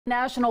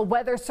National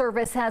Weather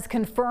Service has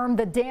confirmed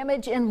the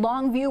damage in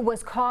Longview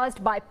was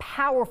caused by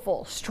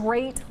powerful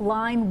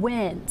straight-line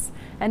winds.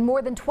 And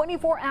more than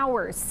 24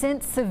 hours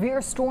since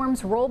severe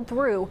storms rolled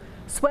through,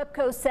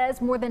 SWEPCO says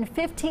more than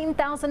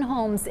 15,000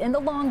 homes in the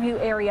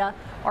Longview area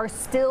are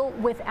still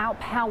without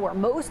power,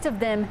 most of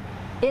them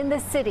in the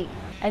city.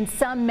 And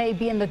some may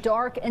be in the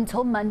dark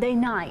until Monday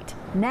night.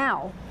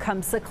 Now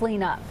comes the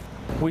cleanup.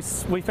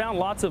 We found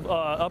lots of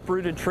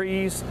uprooted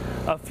trees,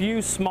 a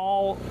few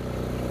small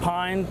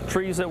pine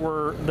trees that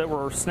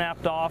were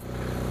snapped off,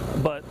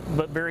 but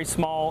very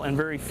small and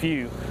very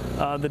few.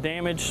 The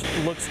damage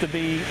looks to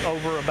be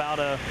over about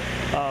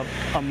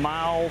a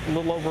mile, a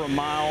little over a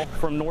mile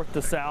from north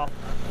to south,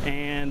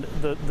 and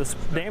the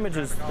damage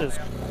is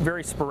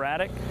very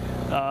sporadic.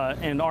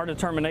 And our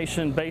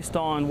determination, based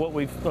on what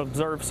we've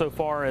observed so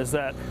far, is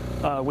that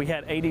we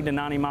had 80 to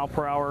 90 mile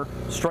per hour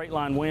straight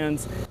line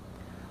winds.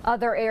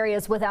 Other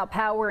areas without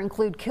power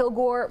include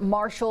Kilgore,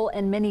 Marshall,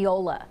 and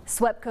Mineola.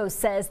 SWEPCO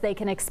says they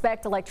can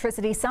expect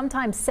electricity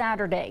sometime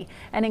Saturday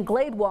and in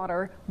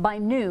Gladewater by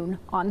noon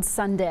on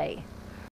Sunday.